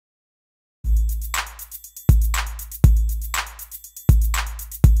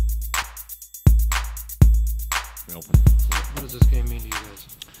me open. What does this game mean to you guys?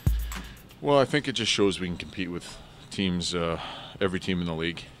 Well, I think it just shows we can compete with teams, every team in the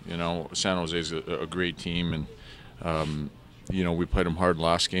league. You know, San Jose is a great team, and you know, we played them hard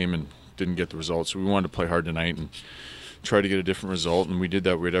last game and didn't get the result. So we wanted to play hard tonight and try to get a different result, and we did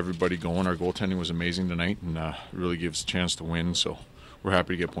that. We had everybody going. Our goaltending was amazing tonight, and really gives us a chance to win. So we're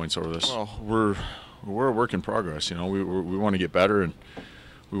happy to get points over this. Well, we're a work in progress. You know, we want to get better, and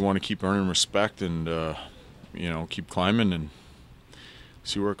we want to keep earning respect, and you know, keep climbing and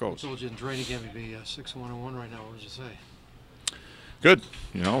see where it goes. I told you in training camp you'd be 6-1-1 right now. What would you say? Good.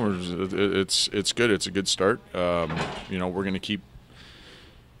 You know, it's good. It's a good start. You know, we're going to keep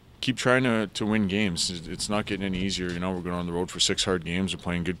trying to win games. It's not getting any easier. You know, we're going on the road for 6 hard games. We're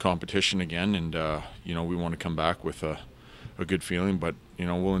playing good competition again, and you know, we want to come back with a good feeling. But you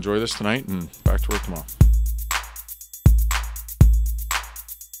know, we'll enjoy this tonight and back to work tomorrow.